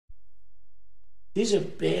These are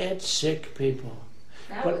bad, sick people.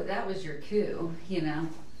 That was your coup, you know.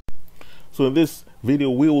 So in this video,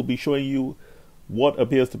 we will be showing you what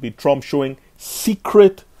appears to be Trump showing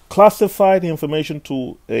secret, classified information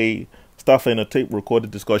to a staffer in a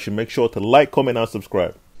tape-recorded discussion. Make sure to like, comment, and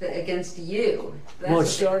subscribe. Against you. Well, it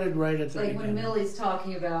started right at the like beginning. when Millie's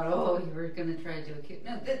talking about, oh, you were going to try to do a coup.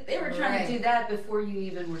 No, they were trying to do that before you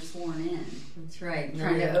even were sworn in. That's right.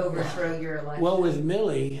 Trying to overthrow your election. Well, with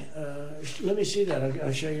Millie, let me see that.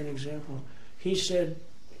 I'll show you an example. He said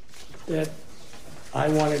that I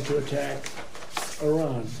wanted to attack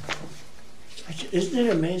Iran. Isn't it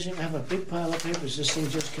amazing? I have a big pile of papers. This thing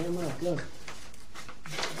just came up. Look.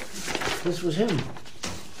 This was him.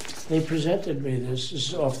 They presented me this. This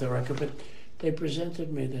is off the record, but they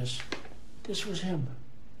presented me this. This was him.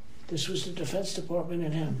 This was the Defense Department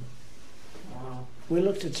and him. Wow. We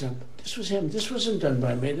looked at some. This was him. This wasn't done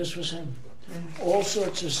by me. This was him. All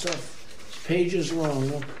sorts of stuff. Pages long.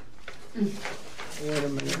 Look. Wait a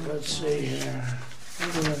minute. Let's see here.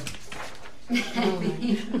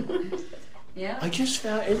 Yeah. I just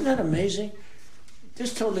found. Isn't that amazing?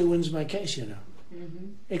 This totally wins my case, you know.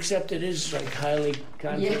 Except it is like highly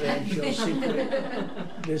confidential,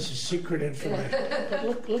 secret. This is secret information.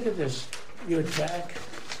 But look at this. You attack,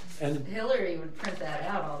 and Hillary would print that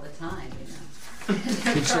out all the time, you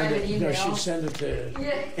know. she'd send it. No, she'd send it to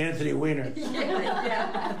Anthony Weiner,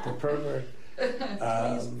 Yeah. the pervert.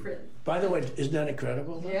 By the way, isn't that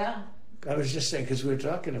incredible? Though? Yeah. I was just saying because we were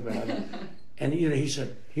talking about it, and you know, he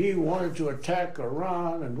said he wanted to attack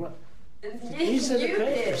Iran and what? These are the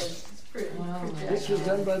papers. This was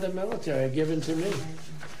done by the military, given to me.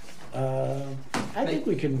 I think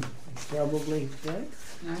we can probably, right?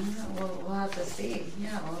 I don't know. We'll have to see.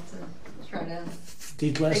 Yeah, we'll have to try to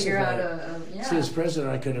Declassified. figure out See, as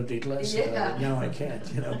president, I could have declassified. Yeah. Now I can't,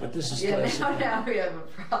 you know. But this is classified. Now we have a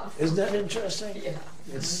problem. Isn't that interesting? Yeah.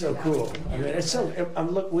 It's so cool. I mean, it's so.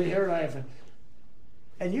 Look, here I have.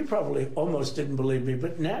 And you probably almost didn't believe me,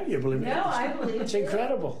 but now you believe me. No, I believe It's you.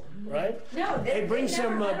 incredible, right? No, hey, bring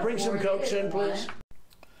some Cokes in, please.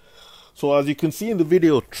 So as you can see in the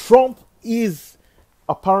video, Trump is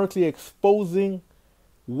apparently exposing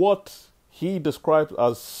what he describes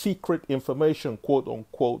as secret information, quote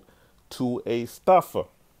unquote, to a staffer,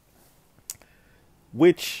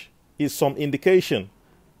 which is some indication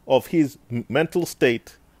of his mental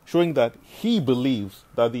state, showing that he believes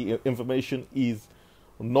that the information is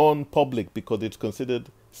non-public because it's considered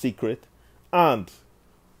secret and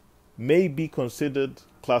may be considered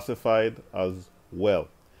classified as well.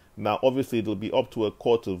 Now, obviously, it'll be up to a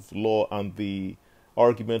court of law and the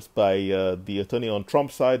arguments by the attorney on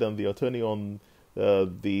Trump's side and the attorney on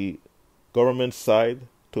the government side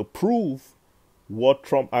to prove what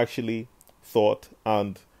Trump actually thought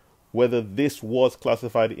and whether this was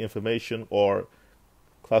classified information or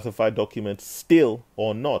classified documents still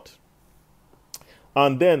or not.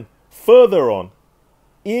 And then further on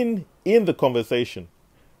in the conversation,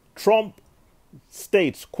 Trump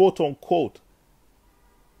states, quote unquote,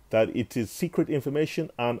 that it is secret information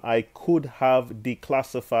and I could have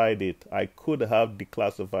declassified it. I could have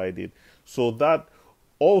declassified it. So that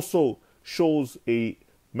also shows a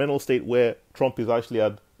mental state where Trump is actually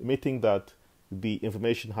admitting that the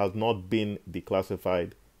information has not been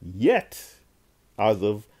declassified yet, as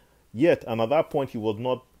of yet. And at that point, he was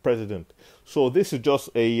not president. So this is just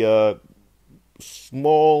a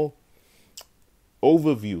small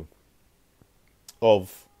overview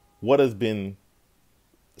of what has been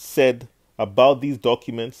said about these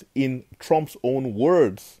documents in Trump's own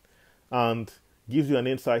words and gives you an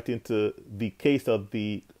insight into the case that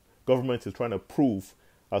the government is trying to prove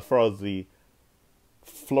as far as the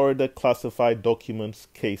Florida classified documents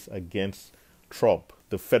case against Trump,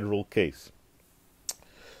 the federal case.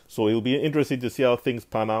 So it'll be interesting to see how things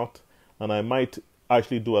pan out, and I might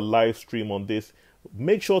actually do a live stream on this.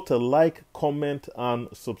 Make sure to like, comment, and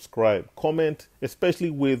subscribe. Comment, especially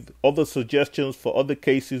with other suggestions for other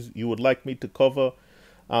cases you would like me to cover,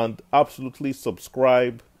 and absolutely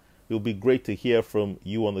subscribe. It will be great to hear from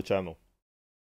you on the channel.